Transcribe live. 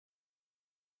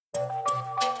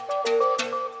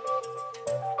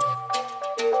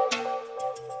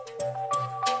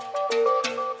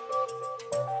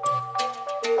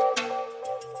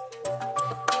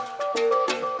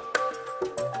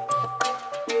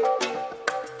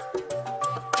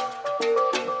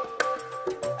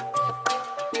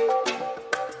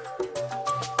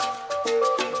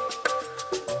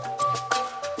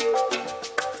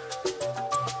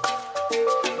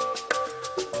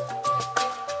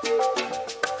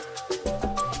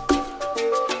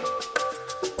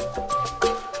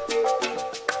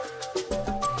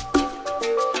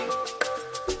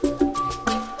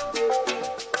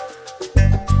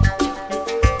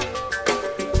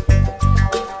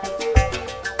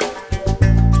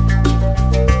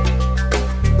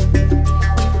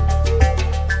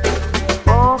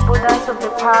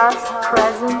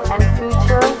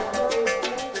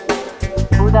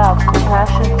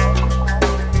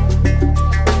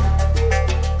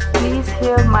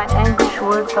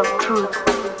words of truth.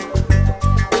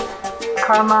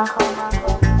 Karma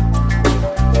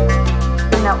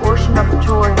in an ocean of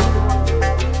joy.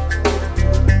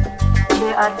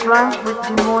 They are drunk with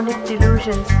demonic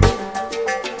delusions.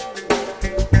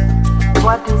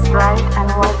 What is right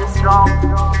and what is wrong?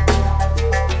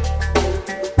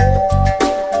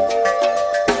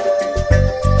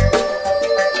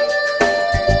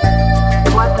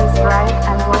 What is right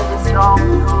and what is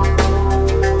wrong?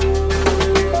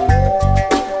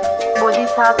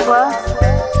 Bodhisattvas,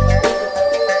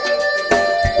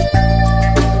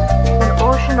 an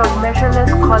ocean of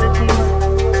measureless qualities.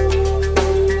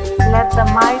 Let the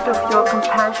might of your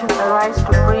compassion arise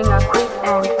to bring a quick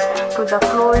end to the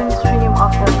flowing stream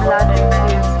of their blood and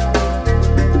tears.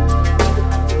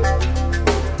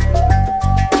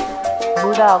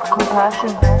 Buddha of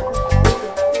compassion.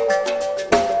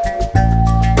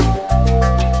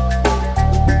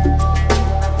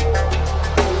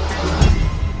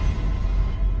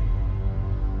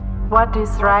 What is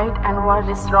right and what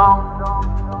is wrong?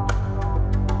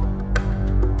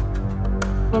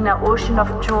 In an ocean of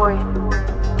joy.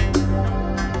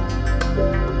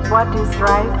 What is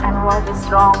right and what is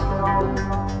wrong?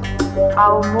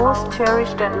 Our most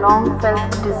cherished and long felt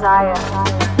desire.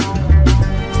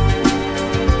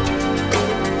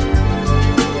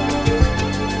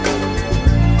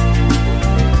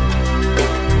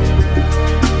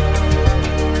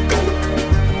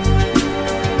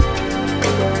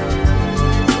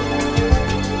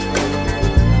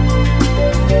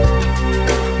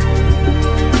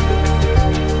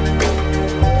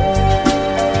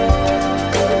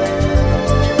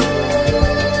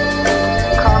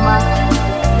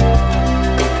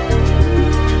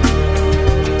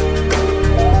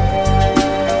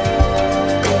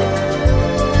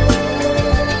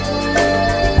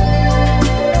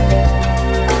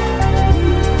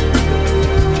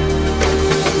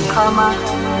 Karma.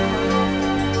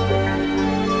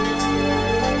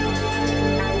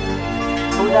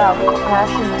 Buddha of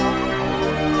compassion.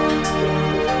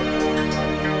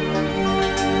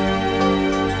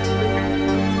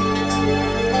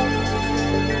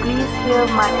 Please hear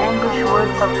my anguished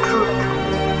words of truth.